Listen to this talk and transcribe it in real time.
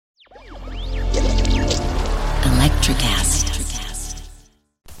Electrocast.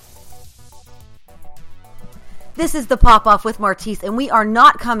 This is the Pop-Off with Martise, and we are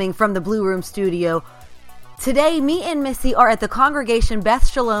not coming from the Blue Room studio. Today, me and Missy are at the Congregation Beth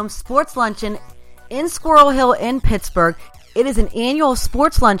Shalom Sports Luncheon in Squirrel Hill in Pittsburgh. It is an annual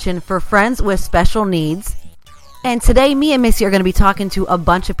sports luncheon for friends with special needs. And today, me and Missy are going to be talking to a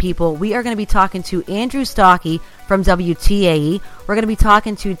bunch of people. We are going to be talking to Andrew Stockey from WTAE. We're going to be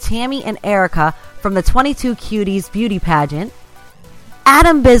talking to Tammy and Erica from the 22 Cuties beauty pageant,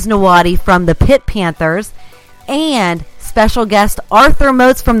 Adam Biznawadi from the Pitt Panthers, and special guest Arthur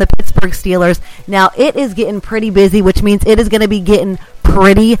Moats from the Pittsburgh Steelers. Now, it is getting pretty busy, which means it is going to be getting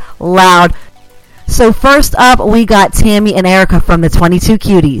pretty loud. So first up, we got Tammy and Erica from the 22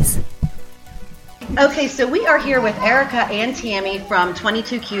 Cuties. Okay, so we are here with Erica and Tammy from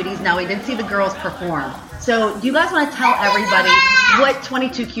 22 Cuties. Now, we did see the girls perform. So do you guys want to tell everybody what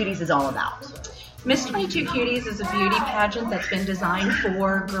 22 Cuties is all about? Miss 22 Cuties is a beauty pageant that's been designed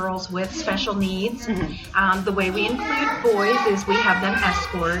for girls with special needs. Mm-hmm. The way we include boys is we have them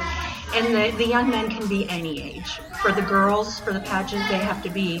escort, and the young men can be any age. For the girls, for the pageant, they have to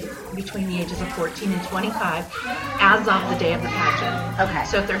be between the ages of 14 and 25 as of the day of the pageant. Okay.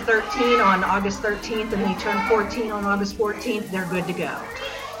 So if they're 13 on August 13th and they turn 14 on August 14th, they're good to go.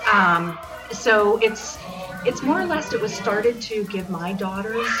 So it's more or less, it was started to give my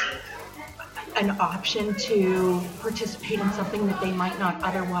daughters an option to participate in something that they might not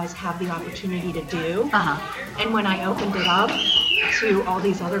otherwise have the opportunity to do. And when I opened it up to all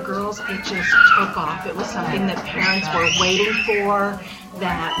these other girls, it just took off. It was something that parents were waiting for,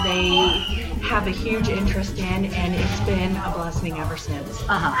 that they have a huge interest in, and it's been a blessing ever since.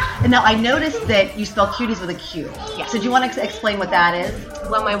 And now I noticed that you spell cuties with a Q. Yes. So do you want to explain what that is?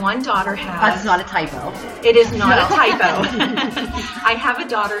 Well, my one daughter has... That's not a typo. It is not a typo. I have a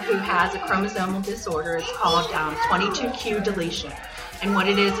daughter who has a chromosomal disorder. It's called 22q deletion. And what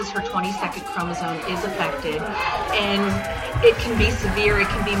it is her 22nd chromosome is affected. And it can be severe, it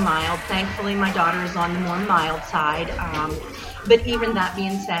can be mild. Thankfully, my daughter is on the more mild side. But even that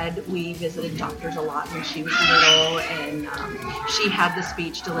being said, we visited doctors a lot when she was little, and she had the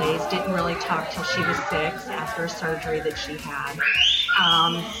speech delays, didn't really talk till she was 6 after a surgery that she had.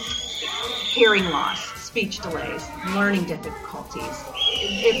 Hearing loss, speech delays, learning difficulties.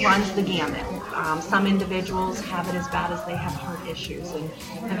 It runs the gamut. Some individuals have it as bad as they have heart issues and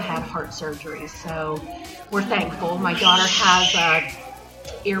have had heart surgeries. So we're thankful. My daughter has a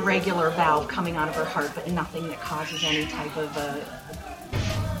irregular valve coming out of her heart, but nothing that causes any type of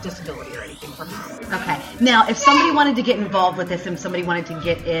disability or anything for her. Okay. Now, if somebody wanted to get involved with this and somebody wanted to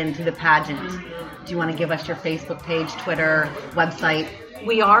get into the pageant, do you want to give us your Facebook page, Twitter, website?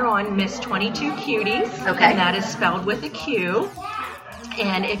 We are on Miss 22 Cuties, and that is spelled with a Q.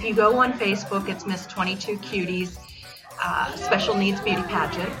 And if you go on Facebook, it's Miss 22 Cuties Special Needs Beauty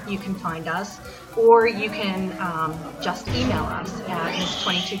Pageant. You can find us. Or you can just email us at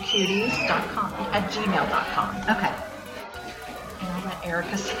miss22cuties.com at gmail.com. Okay. And I'll let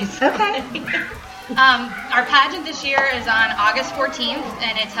Erica say something. Okay. Our pageant this year is on August 14th,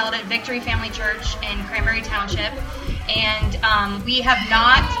 and it's held at Victory Family Church in Cranberry Township. And we have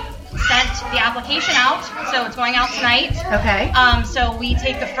not sent the application out, so it's going out tonight. Okay. So we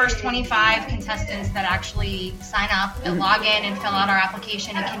take the first 25 contestants that actually sign up and log in and fill out our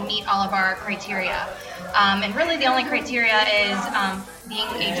application and can meet all of our criteria. And really the only criteria is being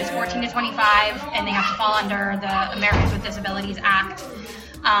ages 14 to 25, and they have to fall under the Americans with Disabilities Act.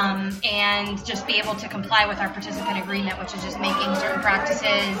 And just be able to comply with our participant agreement, which is just making certain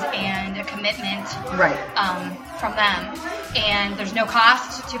practices and a commitment from them. And there's no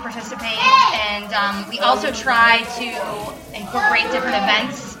cost to participate. And we also try to incorporate different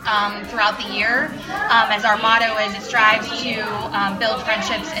events throughout the year. As our motto is, it strives to build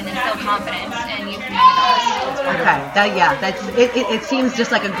friendships and instill confidence in youth and young adults. Okay, it seems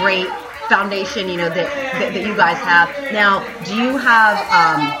just like a great foundation, that you guys have. Now, do you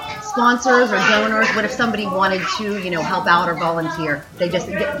have sponsors or donors? What if somebody wanted to, help out or volunteer? They just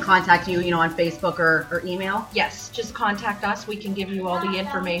contact you, on Facebook or email? Yes, just contact us. We can give you all the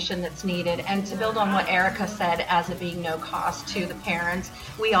information that's needed. And to build on what Erica said, as it being no cost to the parents,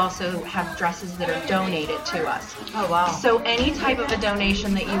 we also have dresses that are donated to us. Oh, wow. So any type of a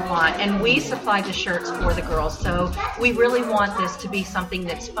donation that you want, and we supply the shirts for the girls. So we really want this to be something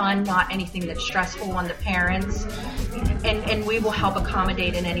that's fun, not anything that's stressful on the parents. And we will help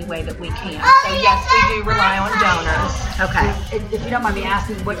accommodate in any way that we can. So yes, we do rely on donors. Okay. If you don't mind me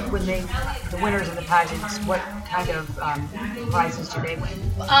asking, the winners of the pageants, what kind of prizes do they win?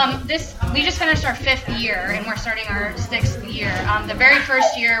 We just finished our 5th year, and we're starting our 6th year. The very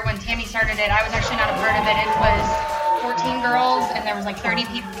first year when Tammy started it, I was actually not a part of it. It was 14 girls, and there was like 30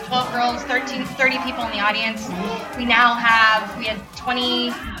 people, 12 girls, 30 people in the audience. We had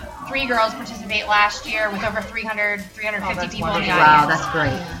 23 girls participate last year with over 350 people in the audience. Wow, that's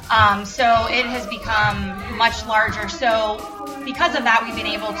great. So it has become much larger. So because of that, we've been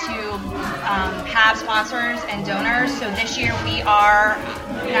able to have sponsors and donors. So this year we are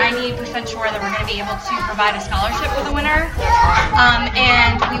 98% sure that we're going to be able to provide a scholarship for the winner.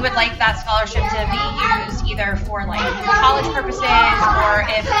 And we would like that scholarship to be used either for like college purposes, or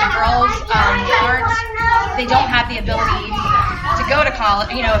if the girls they don't have the ability to go to college,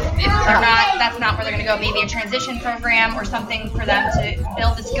 if they're not, that's not where they're going to go. Maybe a transition program or something for them to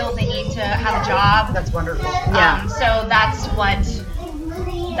build the skills they need to have a job. That's wonderful. Yeah. So that's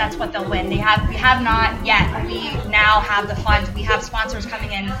what they'll win. We have not yet. We now have the funds. We have sponsors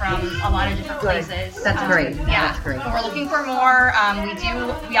coming in from a lot of different places. That's great. Yeah. That's great. But we're looking for more.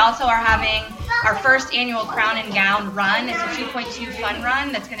 We also are having our first annual Crown and Gown run. It's a 2.2 fun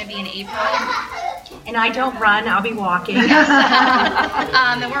run that's going to be in April. And I don't run, I'll be walking.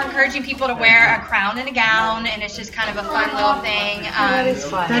 And we're encouraging people to wear a crown and a gown, and it's just kind of a fun little thing. That is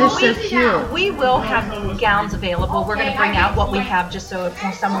fun. That is so cute. We will have gowns available. We're going to bring out what we have just so if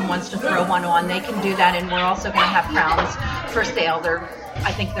someone wants to throw one on, they can do that. And we're also going to have crowns for sale.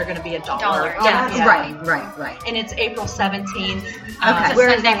 I think they're going to be $1. Yeah. Right. And it's April 17th. Okay. It's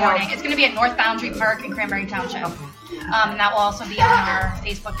a Sunday morning. It's going to be at North Boundary Park in Cranberry Township. And that will also be on our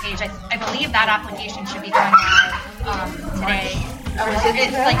Facebook page. I believe that application should be going live today.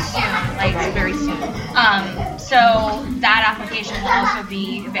 It's like soon, like very soon. So that application will also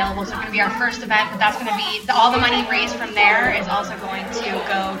be available. So it's going to be our first event, but that's going to be all the money raised from there is also going to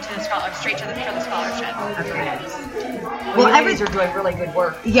go to the straight to the scholarship. Well, ladies are doing really good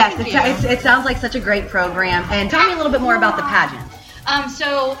work. Yes, it sounds like such a great program. And tell me a little bit more about the pageant.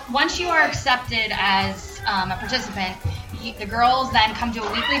 So once you are accepted as a participant, the girls then come to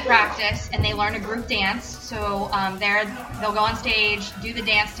a weekly practice and they learn a group dance. So they'll go on stage, do the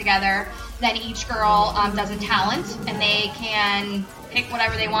dance together. Then each girl does a talent, and they can pick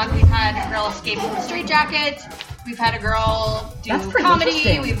whatever they want. We've had a girl escape from a straitjacket. We've had a girl do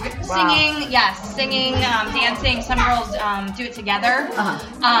comedy. We've singing, dancing. Some girls do it together,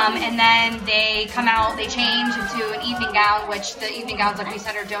 and then they come out. They change into an evening gown, which the evening gowns, like we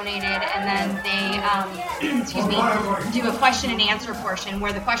said, are donated. And then they, do a question and answer portion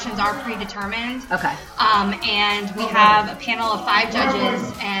where the questions are predetermined. Okay. And we have a panel of 5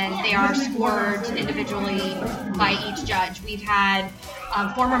 judges, and they are scored individually by each judge. We've had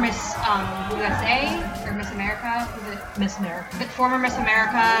former Miss USA or Miss America. Was it Miss America? Former Miss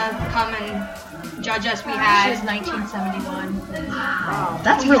America come and judge us. We had. She was 1971. Wow,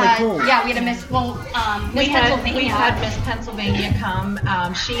 that's really cool. Yeah, we had a Miss. Miss Pennsylvania. We had Miss Pennsylvania come.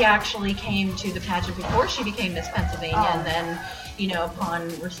 She actually came to the pageant before she became Miss Pennsylvania, and then, upon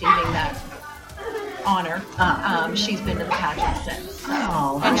receiving that honor, she's been to the pageant since.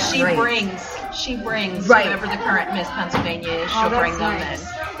 Oh, and that's she great. brings whoever the current Miss Pennsylvania is, she'll bring them in.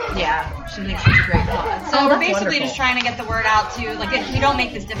 Yeah, she thinks it's a great cause. So we're that's basically wonderful. just trying to get the word out to, we don't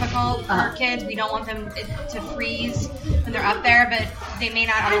make this difficult for our kids. We don't want them to freeze when they're up there, but they may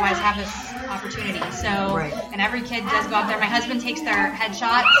not otherwise have this opportunity. So, and every kid does go up there. My husband takes their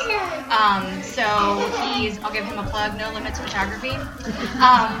headshots. So I'll give him a plug, No Limits Photography.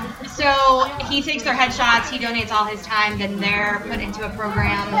 So he takes their headshots. He donates all his time. Then they're put into a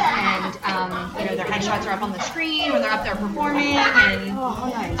program, and their headshots are up on the screen when they're up there performing. And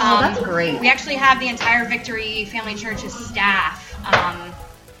that's great. We actually have the entire Victory Family Church's staff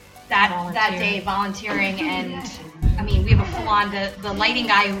that day volunteering, and we have a full-on, the lighting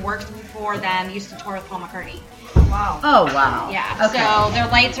guy who worked for them used to tour with Paul McCartney. Wow. Oh, wow. Yeah. Okay. So their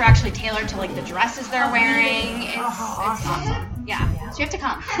lights are actually tailored to the dresses they're wearing. It's awesome. Yeah. So you have to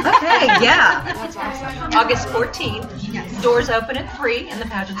come. Okay, yeah. That's awesome. August 14th. Yes. Doors open at 3 and the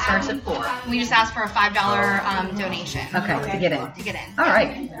pageant starts at 4. We just asked for a $5 donation. Okay, to get in. To get in. All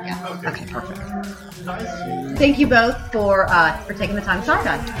right. Yeah. Okay, perfect. Thank you both for taking the time. Sorry,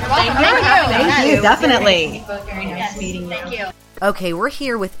 guys. You're welcome. Thank you, definitely. Very nice meeting you. Thank you. Okay, we're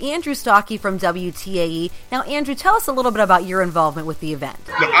here with Andrew Stockey from WTAE. Now, Andrew, tell us a little bit about your involvement with the event.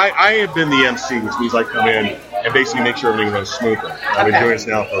 I have been the MC, which means I come in and basically make sure everything runs smoothly. I've been doing this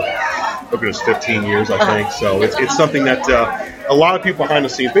now for 15 years, I think. So it's something that a lot of people behind the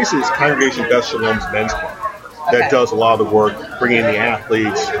scenes, basically it's Congregation Beth Shalom's men's club that does a lot of the work, bringing in the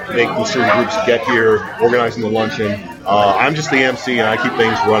athletes, making sure the groups get here, organizing the luncheon. I'm just the MC, and I keep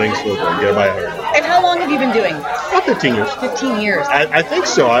things running smoothly. Get everybody heard. And how long have you been doing? About 15 years. 15 years. I think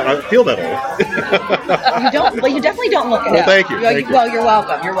so. I feel that old. You don't. Well, you definitely don't look it. Well, thank you. Thank you. Well, you're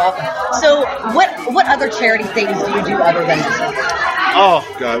welcome. You're welcome. So, what other charity things do you do other than this? Oh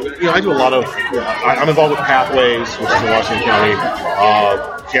God, I do a lot of. I'm involved with Pathways, which is in Washington County.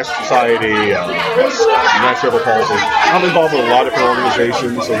 Cancer Society, United Cerebral Palsy. I'm involved with a lot of different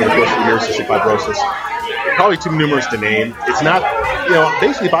organizations over the course of the years, cystic fibrosis. Probably too numerous to name. It's not,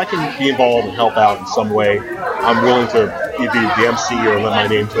 basically if I can be involved and help out in some way, I'm willing to be the MC or lend my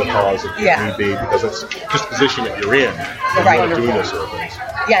name to a cause if need be, because it's just the position that you're in when you're doing those sort of things.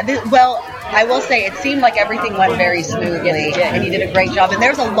 Yeah, well, I will say it seemed like everything went very smoothly, and you did a great job. And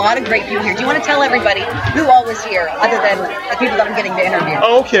there's a lot of great people here. Do you want to tell everybody who all was here, other than the people that I'm getting to interview?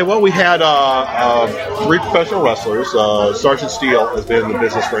 Okay, well, we had 3 professional wrestlers. Sergeant Steele has been in the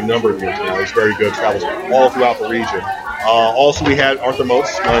business for a number of years now. He's very good, travels all throughout the region. Also, we had Arthur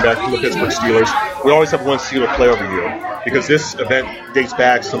Moats, going back from the Pittsburgh Steelers. We always have one Steeler play every year because this event dates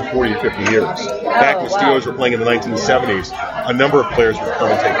back some 40 to 50 years. Back when the Steelers were playing in the 1970s, a number of players would come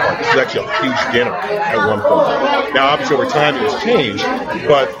and take part. This was actually a huge dinner at one point. Now, obviously, over time, it has changed,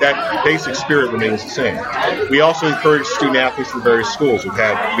 but that basic spirit remains the same. We also encourage student athletes from various schools. We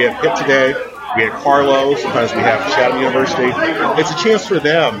have Pitt today. We had Carlo. Sometimes we have Chatham University. It's a chance for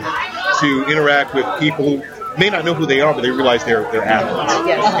them to interact with people who may not know who they are, but they realize they're athletes.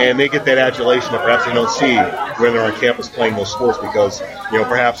 Yes. And they get that adulation that perhaps they don't see when they're on campus playing those sports because,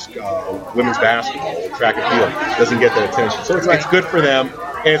 perhaps women's basketball or track and field doesn't get that attention. So it's good for them,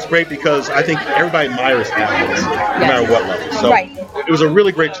 and it's great because I think everybody admires athletes, no matter what level. So it was a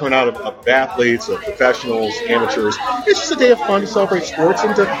really great turnout of athletes, of professionals, amateurs. It's just a day of fun to celebrate sports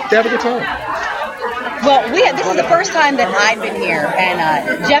and to have a good time. Well, this is the first time that I've been here, and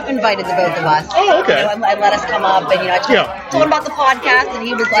Jeff invited the both of us. Oh, okay. And let us come up, and I told him about the podcast, and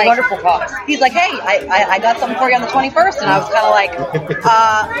he was like, "Wonderful talks." He's like, "Hey, I got something for you on the 21st," and I was kind of like,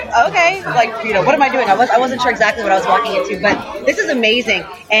 "Okay, what am I doing?" I wasn't sure exactly what I was walking into, but this is amazing.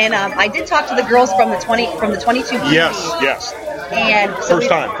 And I did talk to the girls from the 22. Yes. And so first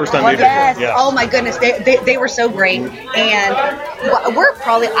time they've been yes. here. Yes. Oh my goodness, they were so great, and we're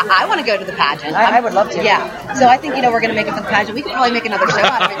probably. I want to go to the pageant. I would love to. Yeah. So I think we're going to make it for the pageant. We could probably make another show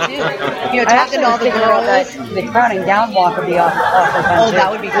out of it too. Talking to all the girls. The crowning down walk would be awful fun. Oh,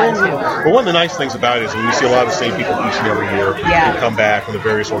 that would be fun too. But one of the nice things about it is when you see a lot of the same people each and every year who come back from the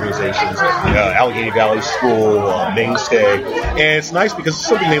various organizations, Allegheny Valley School, Mainstay, and it's nice because it's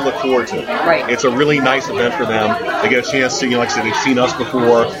something they look forward to. Right. It's a really nice event for them. They get a chance to, like I said, they've seen us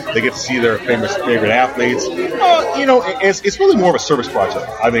before. They get to see their favorite athletes. It's really more of a service project,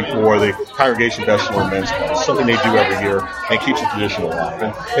 I think, for the Congregation Vegetable and Men's Club. It's something they do every year and keeps the tradition alive.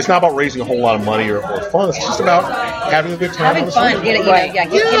 And it's not about raising a whole lot of money or fun. It's just about having a good time. Having fun, getting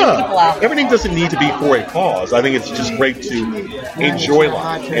people out. Everything doesn't need to be for a cause. I think it's just great to enjoy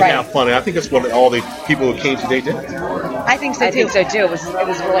life and have fun. And I think that's what all the people who came today did. I think so too. It was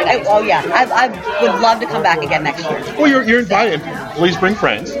really nice. I would love to come back again next year. Well, you're invited. Please bring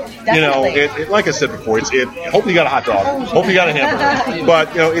friends. Definitely. Like I said before, hopefully you got a hot dog. Hopefully you got a hamburger. But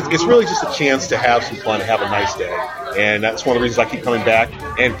it's really just a chance to have some fun, have a nice day, and that's one of the reasons I keep coming back.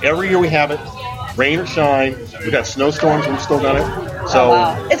 And every year we have it, rain or shine. We've had snowstorms, and we've still done it. So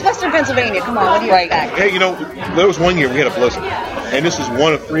it's Western Pennsylvania. Come on, what do you expect? Hey, there was one year we had a blizzard, and this is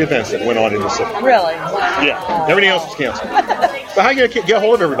one of 3 events that went on in the city. Really? Yeah. Everything else was canceled. But how are you going to get a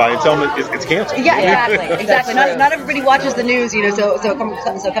hold of everybody and tell them it's canceled? Yeah, exactly. Not everybody watches the news, so it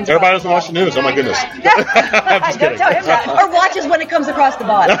comes. Everybody doesn't watch the news. Oh my goodness. I'm just kidding. Or watches when it comes across the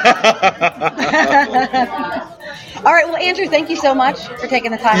bottom. All right, well, Andrew, thank you so much for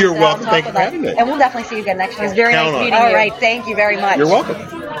taking the time. You're welcome. Talk Thank you for having me. And we'll definitely see you again next year. It's very nice meeting you. All right, thank you very much. You're welcome.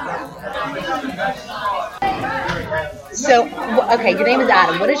 So, your name is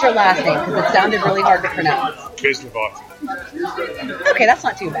Adam. What is your last name? Because it sounded really hard to pronounce. Okay, that's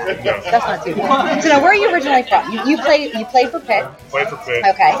not too bad. No. That's not too bad. So now, where are you originally from? You played for Pitt. Played for Pitt.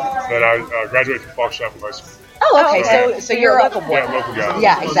 Okay. Then I graduated from Fox Chapel High School. Oh, okay. So you're a local boy. Yeah, local guy.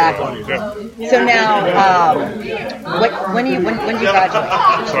 Yeah, exactly. Yeah. So now, when do you graduate?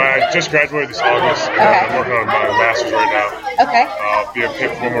 So I just graduated this August. And Okay. I'm working on my master's right now. Okay. Be in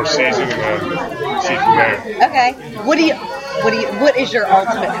Pitt for one more season and then see from there. Okay. What is your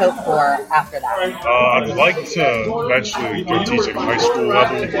ultimate hope for after that? I'd like to eventually go teach at high school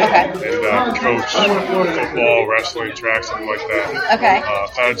level and coach football, wrestling, track, something like that. Okay.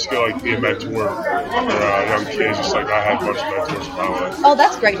 I'd just feel like be a mentor for young kids, just like I had a bunch of mentors in my life. Oh,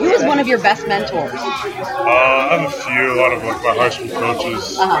 that's great. Who was one of your best mentors? I have a few. A lot of my high school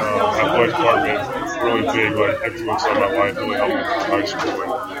coaches, athletic department. really big influence on my life. Really helped me through high school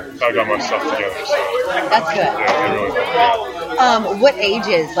and kind of got my stuff together. So That's good. yeah, they really helped me. What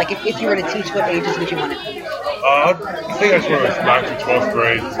ages, like if you were to teach, what ages would you want to teach? I think that's where 9th through 12th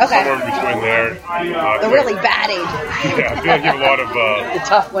grade, somewhere in between there. The really bad ages. Yeah, I feel like you have a lot of The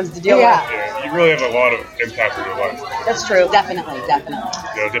tough ones to deal with. yeah, you really have a lot of impact in your life. That's true. Definitely. You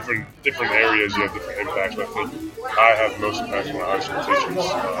know, different areas you have different impacts. But I think I have most impact on my high school teachers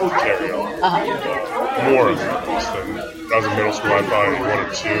carry on. More of them than when I was in middle school. I probably one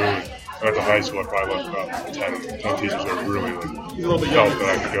or two. And at the high school, I probably left about 10 teachers that really felt that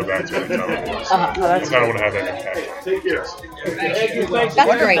I could go back to and tell them. So I kind of want to have that impact on kids.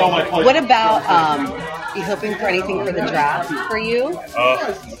 That's great. What about you hoping for anything for the draft for you?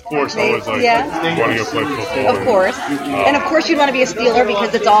 Of course, I always want to go play football. Of course. And of course you'd want to be a Steeler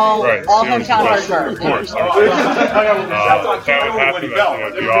because it's all hometown hard work. Of course. If that would happen,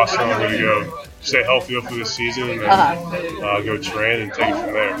 that'd be awesome. I'm going to go stay healthy hopefully this season and then go train and take it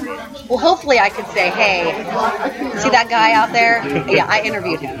from there. Well, hopefully I could say, hey, see that guy out there? Yeah, I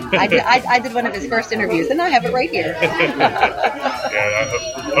interviewed him. I did one of his first interviews, and I have it right here. Yeah,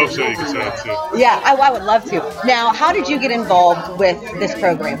 I hope so. You can say it too. Yeah, I would love to. Now, how did you get involved with this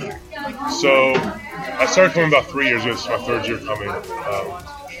program here? So I started coming about 3 years ago. This is my third year coming.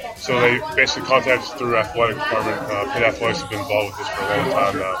 So they basically contacted us through athletic department. Pitt Athletics has been involved with this for a long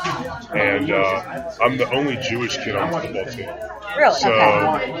time now. And I'm the only Jewish kid on the football team. Really? So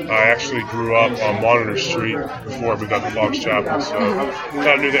I actually grew up on Monitor Street before I moved out to Fox Chapel. So kind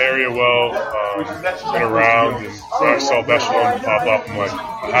of knew the area well, been around, and when I saw Bechelon pop up, I'm like,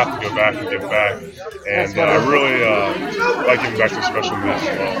 I have to go back and give back. And I really like giving back to special needs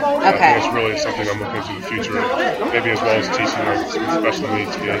as well. I think it's really something I'm looking into the future, maybe as well as teaching some special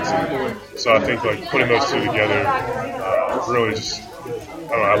needs kids. And so I think putting those two together really just,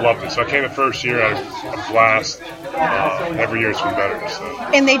 I loved it. So I came the first year, I had a blast. Every year it's been better. So.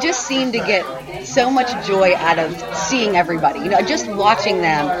 And they just seem to get so much joy out of seeing everybody. Just watching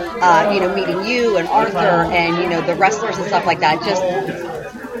them, meeting you and Arthur and, the wrestlers and stuff like that. Just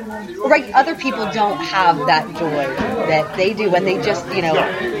other people don't have that joy that they do when they just,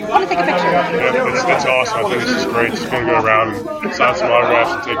 want to take a picture. Yeah, it's awesome. I think it's just great. Just going to go around and sign some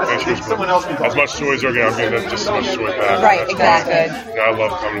autographs and take pictures. But as much joy as they're going to get, just as much joy back. Right, exactly. I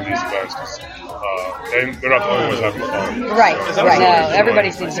love coming to these events because they're not the only ones having fun. Right. No,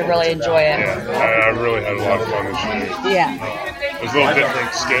 everybody seems to really enjoy it. Yeah, I really had a lot of fun this year. Yeah. It was a little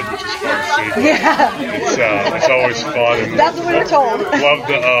different skit, which is fun to see. Yeah. It's always fun. And that's what we were told. Love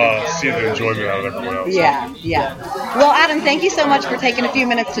to see the enjoyment out of everyone else. Yeah. Well, Adam, thank you so much for taking a few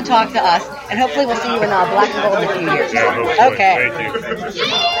minutes to talk to us, and hopefully we'll see you in black and gold in a few years. Yeah, hopefully. Okay.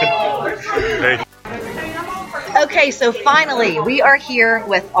 Thank you. Okay, so finally, we are here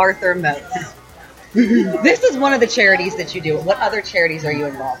with Arthur Moats. This is one of the charities that you do. What other charities are you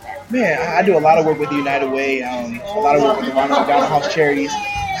involved in? Man, I do a lot of work with the United Way, a lot of work with the Ronald McDonald House charities.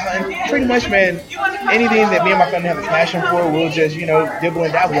 And pretty much, man, anything that me and my family have a passion for, we'll just, dibble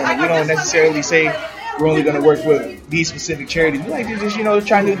and dabble in it. We don't necessarily say we're only going to work with these specific charities. We like to just,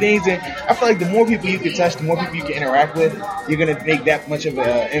 try new things. And I feel like the more people you can touch, the more people you can interact with, you're going to make that much of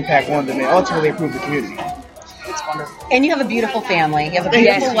an impact on them and ultimately improve the community. It's wonderful. And you have a beautiful family. You have a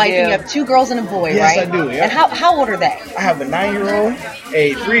beautiful wife. And you have 2 girls and a boy, yes, right? Yes, I do. Yeah. And how old are they? I have a 9-year-old,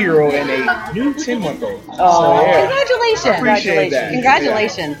 a 3-year-old, and a new 10-month-old. Oh, so, yeah. Congratulations. I appreciate that.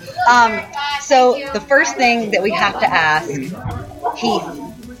 Congratulations. Yeah. So the first thing that we have to ask, Heath.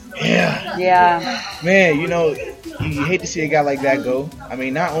 Yeah. Man, you hate to see a guy like that go. I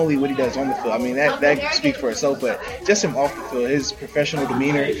mean, not only what he does on the field, I mean, that speaks for itself, but just him off the field, his professional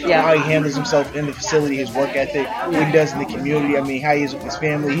demeanor, how he handles himself in the facility, his work ethic, what he does in the community, I mean, how he is with his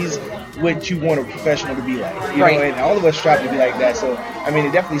family. He's what you want a professional to be like. You know, and all of us strive to be like that. So, I mean,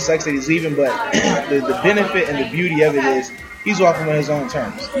 it definitely sucks that he's leaving, but the benefit and the beauty of it is he's walking on his own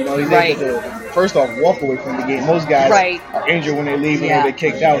terms. He's able to, first off, walk away from the game. Most guys are injured when they leave and they get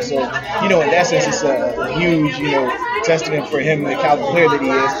kicked out. So, in that sense, it's a huge, testament for him and the caliber player that he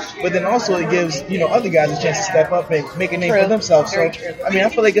is. But then also it gives, other guys a chance to step up and make a name for themselves. So, I mean, I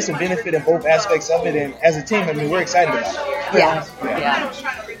feel like it's a benefit in both aspects of it. And as a team, I mean, we're excited about it. Yeah.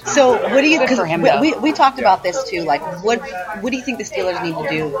 So what do you? Because we talked about this too. Like, what do you think the Steelers need to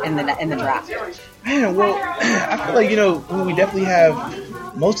do in the draft? Man, well, I feel like we definitely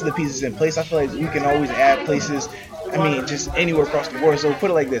have most of the pieces in place. I feel like we can always add places. I mean, just anywhere across the board. So put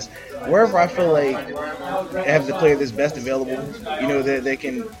it like this: wherever I feel like I have the player that's best available, that they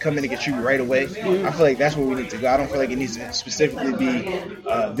can come in and get you right away. I feel like that's where we need to go. I don't feel like it needs to specifically be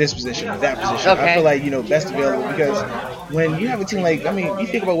this position or that position. I feel like best available because when you have a team like, I mean, you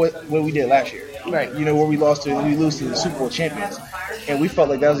think about what we did last year. Right. You know, where we lose to the Super Bowl champions. And we felt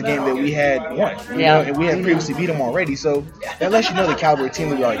like that was a game that we had won. You know, and we had previously beat them already. So that lets you know the caliber of team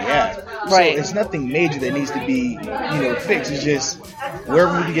that we already have. Right. So it's nothing major that needs to be, fixed. It's just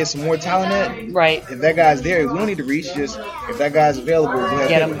wherever we can get some more talent at. Right. If that guy's there, we don't need to reach. Just if that guy's available, we have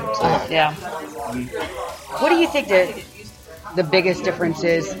Get to him. pick him. So, Yeah. What do you think the biggest difference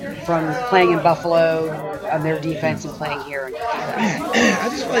is from playing in Buffalo on their defense and playing here? I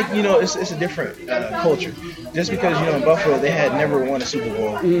just feel like, it's a different culture. Just because, in Buffalo, they had never won a Super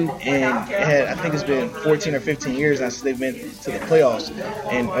Bowl. And I think it's been 14 or 15 years now since they've been to the playoffs.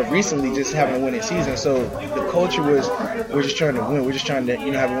 And recently just having a winning season. So the culture was, we're just trying to win. We're just trying to,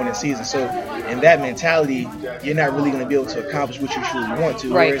 have a winning season. So in that mentality, you're not really going to be able to accomplish what you truly want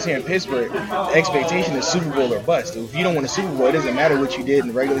to. Right. Whereas here in Pittsburgh, the expectation is Super Bowl or bust. If you don't win a Super Bowl, it doesn't matter what you did in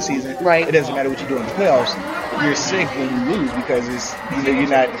the regular season. Right. It doesn't matter what you do in the playoffs. You're sick when you lose because it's you're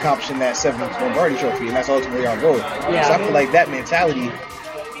not accomplishing that 7th Lombardi trophy, and that's ultimately our goal. Yeah. So I feel like that mentality,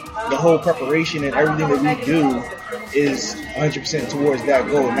 the whole preparation and everything that we do is 100% towards that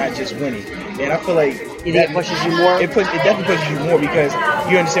goal, not just winning. And I feel like You think it pushes you more? It definitely pushes you more because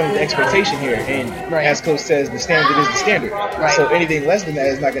you understand what the expectation here, and as Coach says, the standard is the standard. Right. So anything less than that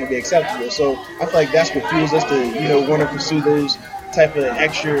is not going to be acceptable. So I feel like that's what fuels us to want to pursue those type of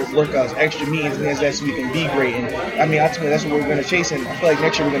extra workouts, extra meetings, and things like that, so we can be great. And I mean, ultimately, that's what we're going to chase. And I feel like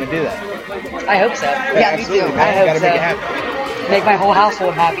next year we're going to do that. I hope so. Yeah, me too. I hope gotta so. make it happen. Make my whole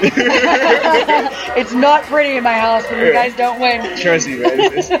household happy. It's not pretty in my house when you guys don't win. Trust me, man.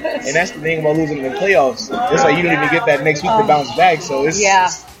 And that's the thing about losing in the playoffs. It's like you don't even get that next week to bounce back. So it's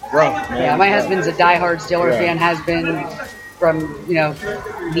rough, man. Yeah, my husband's a diehard Steelers fan, has been from,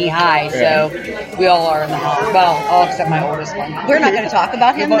 knee high. So we all are in the house. Well, all except my oldest one. We're not going to talk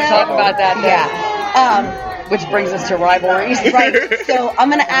about him, We won't though. talk about that, though. Yeah. Which brings us to rivalries. Right. So I'm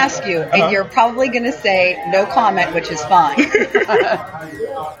going to ask you, and you're probably going to say no comment, which is fine.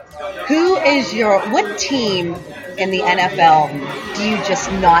 What team in the NFL do you just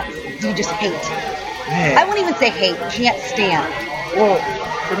hate? Man. I won't even say hate, can't stand. Well,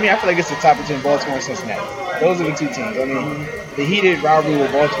 for me, I feel like it's the top between Baltimore and Cincinnati. Those are the two teams. I mean, the heated rivalry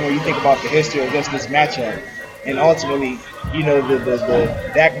with Baltimore, you think about the history of just this matchup. And ultimately,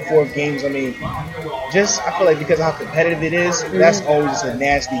 the back and forth games, I mean, I feel like because of how competitive it is, that's always just a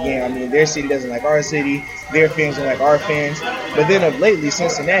nasty game. I mean, their city doesn't like our city, their fans don't like our fans. But then of lately,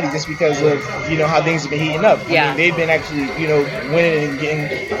 Cincinnati, just because of, how things have been heating up. I mean, they've been actually, winning and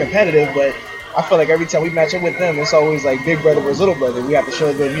getting competitive, but I feel like every time we match up with them, it's always like big brother versus little brother. We have to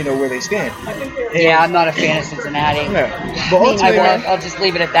show them, where they stand. And, I'm not a fan of Cincinnati. Yeah. But ultimately, I'll just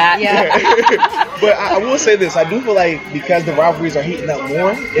leave it at that. Yeah. But I will say this. I do feel like because the rivalries are heating up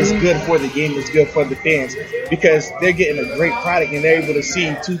more, it's good for the game. It's good for the fans because they're getting a great product and they're able to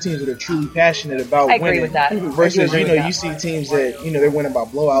see two teams that are truly passionate about winning. I agree with that. Versus, you see teams that, they're winning by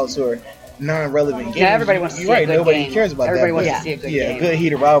blowouts or non-relevant games. Yeah, everybody wants to see a good Nobody game. cares about Everybody that. wants but to see a good yeah, game. good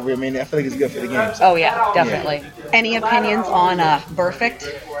heated rivalry. I mean, I feel like it's good for the games. Oh, yeah, definitely. Any opinions on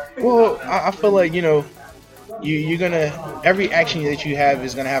Perfect? Well, I feel like, you're gonna, every action that you have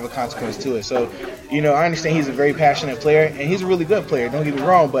is gonna have a consequence to it. So, I understand he's a very passionate player and he's a really good player. Don't get me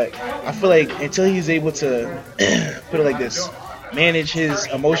wrong, but I feel like until he's able to put it like this, manage his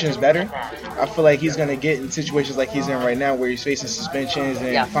emotions better, I feel like he's gonna get in situations like he's in right now, where he's facing suspensions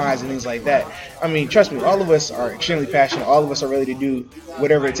and fines and things like that. I mean, trust me, all of us are extremely passionate. All of us are ready to do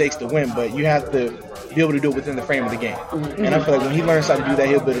whatever it takes to win, but you have to be able to do it within the frame of the game. Mm-hmm. And I feel like when he learns how to do that,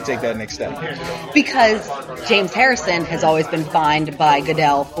 he'll be able to take that next step. Because James Harrison has always been fined by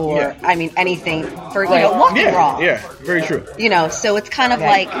Goodell for, anything for, walking wrong. Yeah, very true. So it's kind of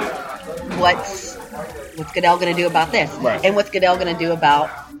like, what's Goodell going to do about this? Right. And what's Goodell going to do about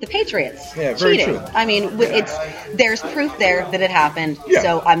the Patriots Yeah, very cheating? true. I mean, there's proof there that it happened. Yeah.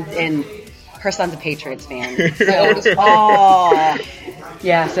 So her son's a Patriots fan. So,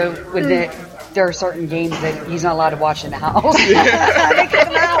 Yeah, so with there are certain games that he's not allowed to watch in the house. they kick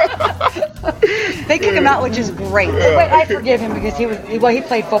him out. They kick him out, which is great. But I forgive him because he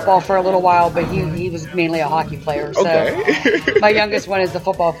played football for a little while, but he was mainly a hockey player. So Okay. my youngest one is the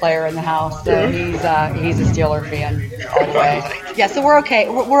football player in the house, so he's a Steeler fan all the way. Yeah, so we're okay.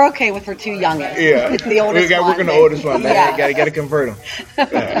 We're okay with her two youngest. Yeah. It's the oldest one. We're working the oldest one, man. Yeah. Got to convert him.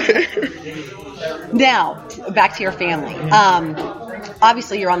 Now, back to your family.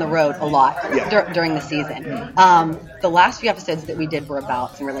 obviously you're on the road a lot Yeah. during the season. The last few episodes that we did were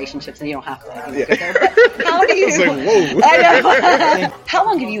about some relationships, and you don't have to. But how do you? It's like, whoa. I know. How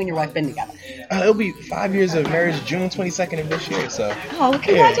long have you and your wife been together? It'll be 5 years of marriage, June 22nd of this year. So. Oh,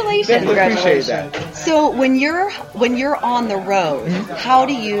 congratulations! Definitely appreciate that. So when you're on the road, how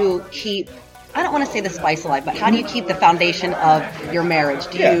do you keep? I don't want to say the spice alive, but how do you keep the foundation of your marriage?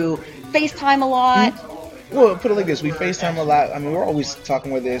 Do you FaceTime a lot? Well, put it like this: we FaceTime a lot. I mean, we're always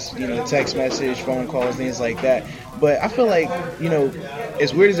talking with this, text message, phone calls, things like that. But I feel like,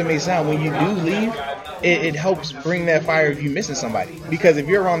 as weird as it may sound, when you do leave, it helps bring that fire if you're missing somebody. Because if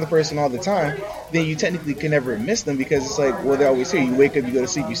you're around the person all the time, then you technically can never miss them because it's like, well, they're always here. You wake up, you go to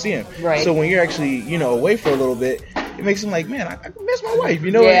sleep, you see them. Right. So when you're actually, away for a little bit, it makes them like, man, I miss my wife,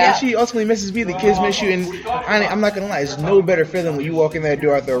 Yeah. and she ultimately misses me. The kids miss you, and I'm not gonna lie, it's no better feeling when you walk in that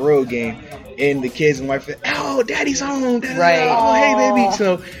door after a road game, and the kids and wife, oh, daddy's home, Right. Oh, hey, baby.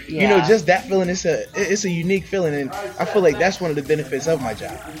 So Yeah. just that feeling, it's a unique feeling, and I feel like that's one of the benefits of my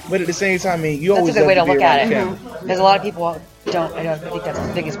job. But at the same time, I mean, you That's a always good way to love to be look at around it. your family. Because a lot of people don't. I think that's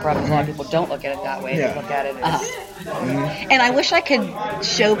the biggest problem. A lot of people don't look at it that way. Yeah. They look at it as And I wish I could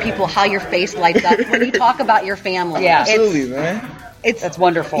show people how your face lights up when you talk about your family. Yeah. Absolutely, man. that's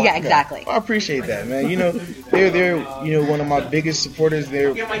wonderful. Yeah, exactly. I appreciate that, man. They're one of my biggest supporters.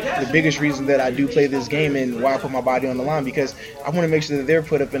 They're the biggest reason that I do play this game and why I put my body on the line, because I want to make sure that they're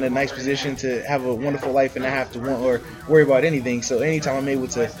put up in a nice position to have a wonderful life and not have to want or worry about anything. So anytime I'm able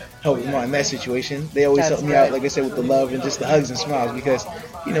to help them out in that situation, they always help me out, like I said, with the love and just the hugs and smiles, because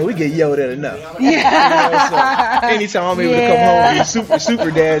we get yelled at enough. Yeah. So anytime I'm able to come home and be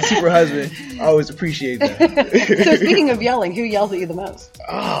super dad, super husband, I always appreciate that. So speaking of yelling, who yells at you the most?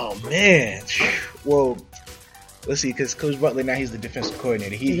 Oh man, well, let's see, because Coach Butler now he's the defensive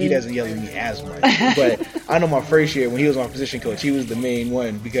coordinator. He doesn't yell at me as much, but I know my first year when he was my position coach, he was the main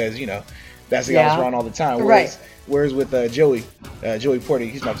one because that's the guy that's around all the time. Whereas with Joey Porter,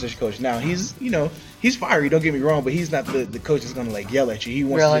 he's my position coach now. He's he's fiery. Don't get me wrong, but he's not the coach that's gonna like yell at you. He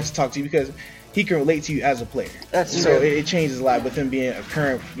wants to just talk to you because he can relate to you as a player. That's so true. it changes a lot with him being a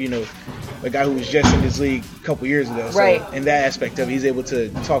current, a guy who was just in this league a couple years ago. Right. So in that aspect of it, he's able to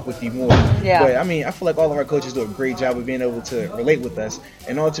talk with you more. Yeah. But I mean, I feel like all of our coaches do a great job of being able to relate with us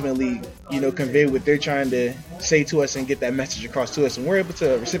and ultimately, convey what they're trying to say to us and get that message across to us. And we're able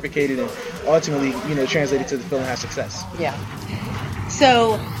to reciprocate it and ultimately, translate it to the field and have success. Yeah.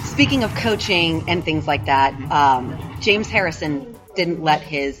 So speaking of coaching and things like that, James Harrison didn't let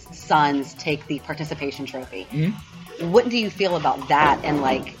his sons take the participation trophy. Mm-hmm. What do you feel about that and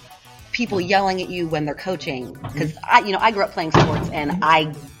like people yelling at you when they're coaching? Because I grew up playing sports and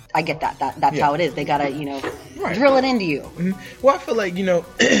I get that's how it is. They gotta drill it into you. Mm-hmm. Well, I feel like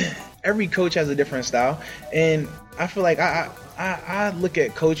every coach has a different style, and I feel like I look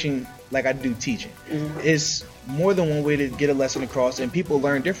at coaching like I do teaching. Mm-hmm. It's more than one way to get a lesson across, and people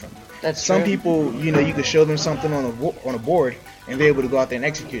learn differently. That's Some true. people, you can show them something on a board, and they're able to go out there and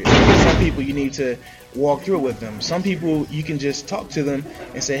execute it. Some people, you need to walk through it with them. Some people, you can just talk to them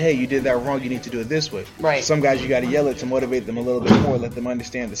and say, hey, you did that wrong, you need to do it this way. Right. Some guys, you got to yell at to motivate them a little bit more, let them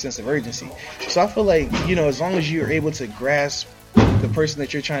understand the sense of urgency. So I feel like, as long as you're able to grasp the person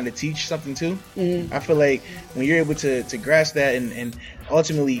that you're trying to teach something to, I feel like when you're able to grasp that and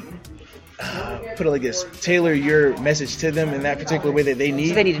ultimately put it like this, tailor your message to them in that particular way that they need.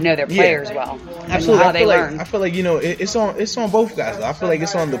 So they need to know their players well. Absolutely. And how they learn. I feel like it's on both guys though. I feel like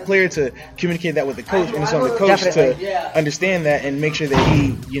it's on the player to communicate that with the coach, and it's on the coach to understand that and make sure that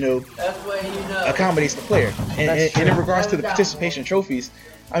he accommodates the player. And in regards to the participation trophies,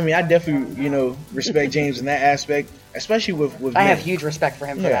 I mean, I definitely, respect James in that aspect, especially with I men. have huge respect for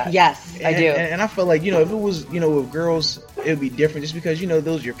him for that. Yes, I do. And I feel like, if it was, with girls, it would be different just because,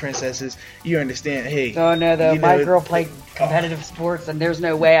 those are your princesses. You understand, hey. Oh, no, though. My girl played competitive sports, and there's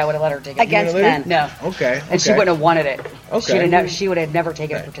no way I would have let her take it. Against men. No. Okay. And she wouldn't have wanted it. Okay. She would have never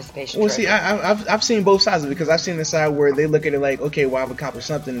taken a participation Well, trophy. see, I've seen both sides of it because I've seen the side where they look at it like, okay, well, I've accomplished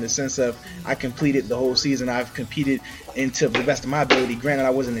something in the sense of I completed the whole season. I've competed to the best of my ability. Granted, I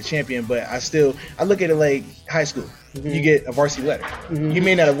wasn't a champion, but I look at it like high school. Mm-hmm. You get a varsity letter. Mm-hmm. You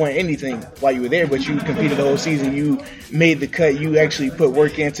may not have won anything while you were there, but you competed the whole season. You made the cut. You actually put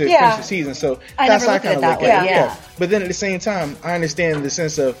work into finish the season. So that's how I kind of look at it. Yeah. But then at the same time, I understand the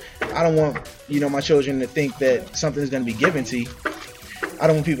sense of I don't want my children to think that something is going to be given to you. I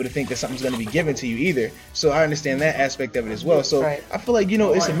don't want people to think that something's going to be given to you either. So I understand that aspect of it as well. So I feel like,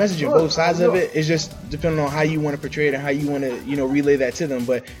 it's a message on both sides of it. It's just depending on how you want to portray it and how you want to, relay that to them.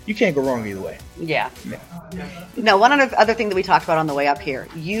 But you can't go wrong either way. Yeah. No, one other thing that we talked about on the way up here,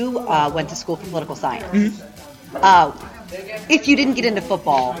 you went to school for political science. Mm-hmm. if you didn't get into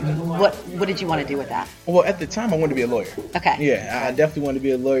football, what did you want to do with that? Well, at the time, I wanted to be a lawyer. Okay. Yeah, I definitely wanted to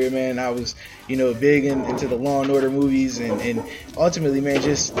be a lawyer, man. I was, big into the Law and Order movies, and ultimately, man,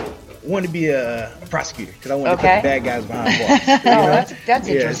 just wanted to be a prosecutor because I wanted to put the bad guys behind bars. That's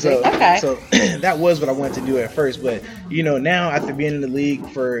interesting. Okay. So that was what I wanted to do at first, but now after being in the league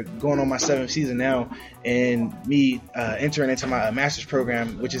for going on my 7th season now, and me entering into my master's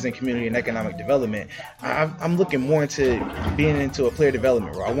program, which is in community and economic development, I'm looking more into being into a player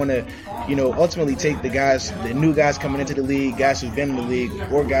development role. I want to, ultimately take the new guys coming into the league, guys who've been in the league,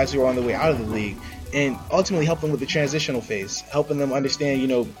 or guys who are on the way out of the league, and ultimately help them with the transitional phase, helping them understand,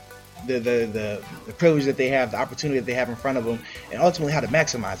 the privilege that they have, the opportunity that they have in front of them, and ultimately how to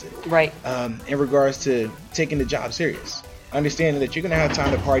maximize it. Right. In regards to taking the job serious. Understanding that you're going to have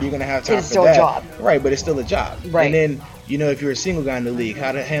time to party, you're going to have time it's for still that. A job. Right, but it's still a job. Right. And then, if you're a single guy in the league,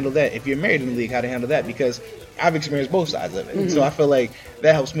 how to handle that. If you're married in the league, how to handle that. Because I've experienced both sides of it. Mm-hmm. So I feel like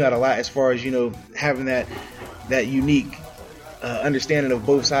that helps me out a lot as far as, having that unique understanding of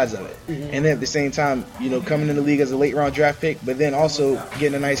both sides of it. Mm-hmm. And then at the same time, coming in the league as a late round draft pick, but then also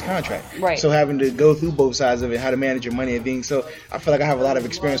getting a nice contract. Right. So having to go through both sides of it, how to manage your money and things. So I feel like I have a lot of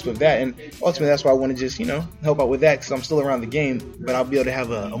experience with that. And ultimately, that's why I want to just, help out with that because I'm still around the game, but I'll be able to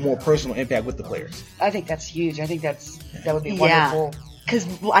have a more personal impact with the players. I think that's huge. I think that would be wonderful. Because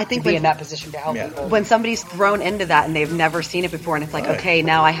I think to be in that position to help people. When somebody's thrown into that and they've never seen it before, and it's like, okay,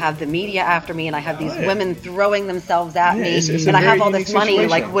 now I have the media after me, and I have these women throwing themselves at me, and I have all this money. Situation.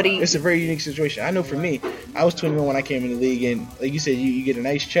 Like, what do you? It's a very unique situation. I know for me, I was 21 when I came in the league, and like you said, you get a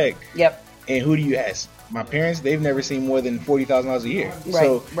nice check. Yep. And who do you ask? My parents, they've never seen more than $40,000 a year.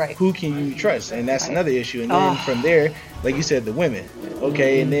 Right. Who can you trust? And that's another issue. And then from there, like you said, the women.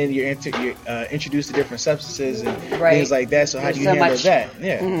 Okay, and then you're introduced to different substances and things like that. So how do you handle that?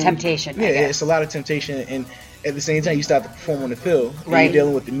 Yeah. Temptation. Yeah, it's a lot of temptation. And at the same time, you start to perform on the field. Right. You're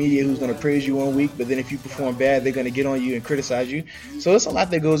dealing with the media who's going to praise you one week, but then if you perform bad, they're going to get on you and criticize you. So it's a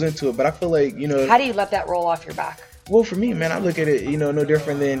lot that goes into it. But I feel like, How do you let that roll off your back? Well, for me, man, I look at it, no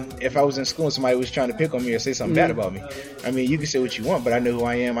different than if I was in school and somebody was trying to pick on me or say something bad about me. I mean, you can say what you want, but I know who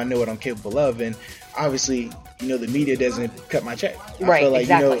I am. I know what I'm capable of. And obviously, the media doesn't cut my check. I feel like,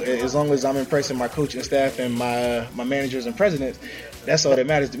 as long as I'm impressing my coaching staff and my managers and presidents, that's all that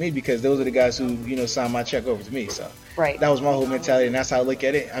matters to me because those are the guys who, signed my check over to me. So that was my whole mentality, and that's how I look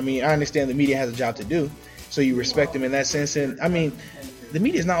at it. I mean, I understand the media has a job to do, so you respect them in that sense. And, I mean, the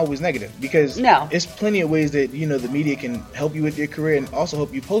media is not always negative because it's plenty of ways that the media can help you with your career and also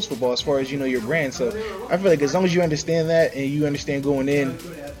help you post football as far as your brand. So I feel like as long as you understand that and you understand going in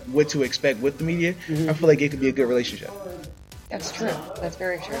what to expect with the media, I feel like it could be a good relationship. That's true. That's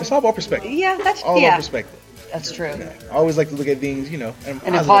very true. It's all about perspective. Yeah, that's all about perspective. That's true. Yeah. I always like to look at things, in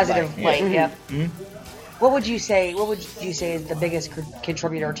a positive light. Yeah. Yeah. Mm-hmm. What would you say is the biggest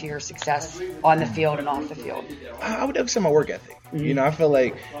contributor to your success on the field and off the field? I would have to say my work ethic. I feel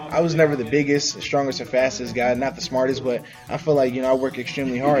like I was never the biggest, strongest, or fastest guy, not the smartest, but I feel like, I work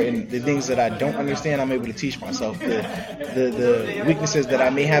extremely hard, and the things that I don't understand, I'm able to teach myself. The weaknesses that I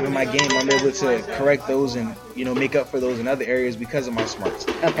may have in my game, I'm able to correct those and, make up for those in other areas because of my smarts.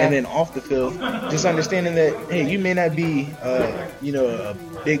 Okay. And then off the field, just understanding that, hey, you may not be, a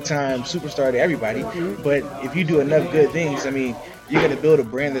big-time superstar to everybody, but if you do enough good things, I mean, you're going to build a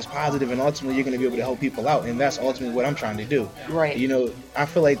brand that's positive, and ultimately you're going to be able to help people out, and that's ultimately what I'm trying to do. Right. I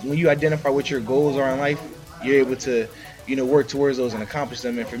feel like when you identify what your goals are in life, you're able to, work towards those and accomplish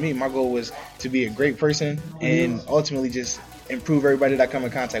them. And for me, my goal was to be a great person and ultimately just improve everybody that I come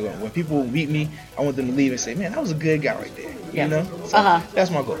in contact with. When people meet me, I want them to leave and say, man, that was a good guy right there. So that's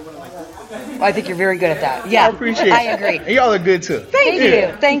my goal. Well, I think you're very good at that. Yeah, I appreciate it. I agree. And y'all are good too.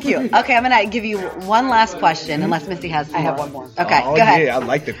 Thank you. Okay, I'm gonna give you one last question, unless Missy has some. I have one more. Okay, go ahead. Yeah, I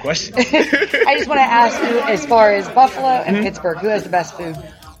like the question. I just want to ask you, as far as Buffalo and Pittsburgh, who has the best food?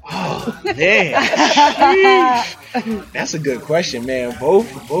 Oh, damn. That's a good question, man.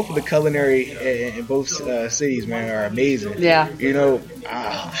 Both of the culinary in both cities, man, are amazing. Yeah.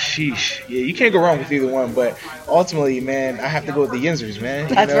 Sheesh. Yeah, you can't go wrong with either one, but ultimately, man, I have to go with the Yinzers,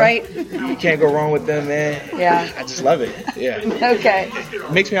 man. That's right. You can't go wrong with them, man. Yeah. I just love it. Yeah. Okay.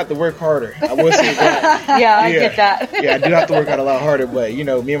 It makes me have to work harder. I will say that. Yeah, I get that. Yeah, I do have to work out a lot harder, but,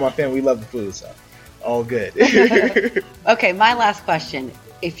 me and my family, we love the food, so all good. Okay, my last question.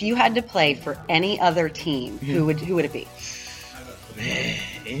 If you had to play for any other team, who would it be? Man,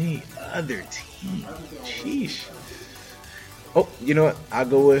 any other team? Sheesh. Oh, you know what? I'll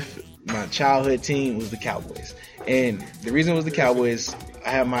go with my childhood team was the Cowboys. And the reason it was the Cowboys, I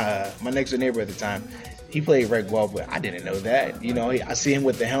had my next door neighbor at the time. he played rec ball, but I didn't know that. You know, I see him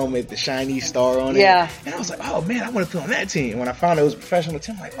with the helmet, the shiny star on it. Yeah. And I was like, oh, man, I want to play on that team. And when I found out it was a professional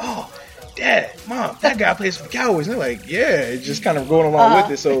team, I'm like, oh, Dad, Mom, that guy plays for the Cowboys. And they're like, yeah, it's just kind of going along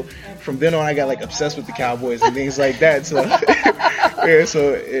with it. So from then on, I got like obsessed with the Cowboys and things like that. So, yeah,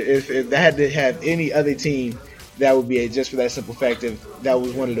 so if I had to have any other team, that would be it, just for that simple fact of that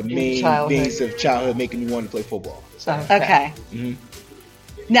was one of the main things of childhood making me want to play football. So, okay. Mm-hmm.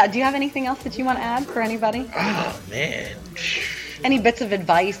 Now, do you have anything else that you want to add for anybody? Oh, man. Any bits of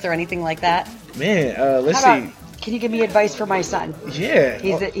advice or anything like that? Man, let's see. Can you give me advice for my son? Yeah.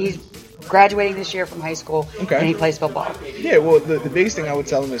 He's graduating this year from high school, and he plays football. Yeah, well, the biggest thing I would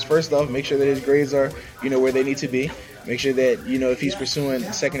tell him is, first off, make sure that his grades are, where they need to be. Make sure that, if he's pursuing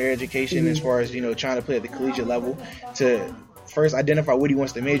secondary education as far as, trying to play at the collegiate level, to first identify what he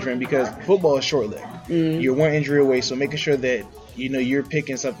wants to major in, because football is short-lived. You're one injury away, so making sure that, you're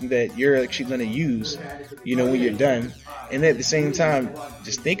picking something that you're actually going to use, when you're done. And at the same time,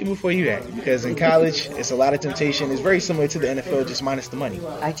 just thinking before you act, because in college, it's a lot of temptation. It's very similar to the NFL, just minus the money.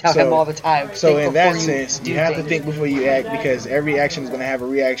 I tell him all the time. So in that sense, you have to think before you act, because every action is going to have a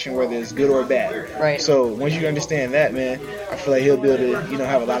reaction, whether it's good or bad. Right. So once you understand that, man, I feel like he'll be able to,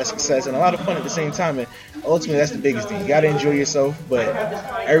 have a lot of success and a lot of fun at the same time. And ultimately, that's the biggest thing. You got to enjoy yourself, but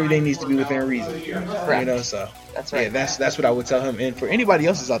everything needs to be within reason. Correct. So. That's right. Yeah, that's what I would tell him. And for anybody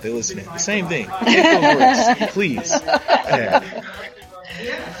else that's out there listening, the same thing. Take those risks, please. Yeah.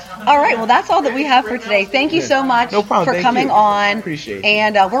 All right. Well, that's all that we have for today. Thank you so much for coming on. Appreciate it.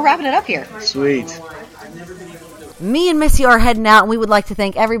 And we're wrapping it up here. Sweet. Me and Missy are heading out, and we would like to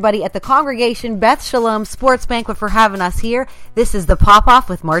thank everybody at the Congregation Beth Shalom Sports Banquet for having us here. This is the Pop-Off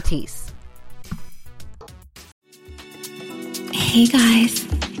with Martise. Hey guys,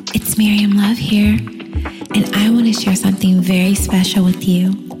 it's Miriam Love here. And I want to share something very special with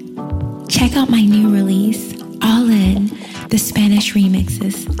you. Check out my new release, All In, the Spanish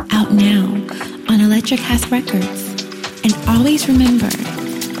remixes, out now on Electric House Records. And always remember,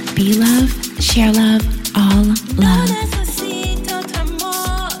 be love, share love, all love.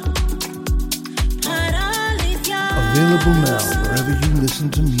 Available now wherever you listen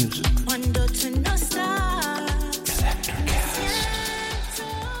to music.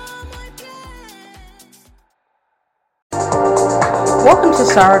 Welcome to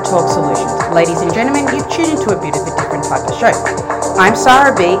Sarah Talk Solutions. Ladies and gentlemen, you've tuned into a bit of a different type of show. I'm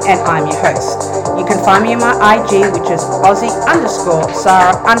Sarah B and I'm your host. You can find me on my IG, which is Aussie_Sarah_LA.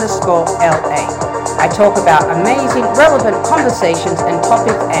 I talk about amazing, relevant conversations and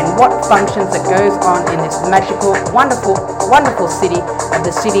topics and what functions that goes on in this magical, wonderful, wonderful city of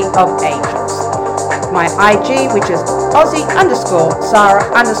the City of Angels. My IG, which is Aussie_Sarah_LA.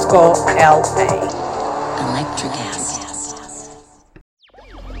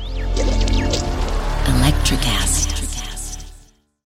 Electric acid.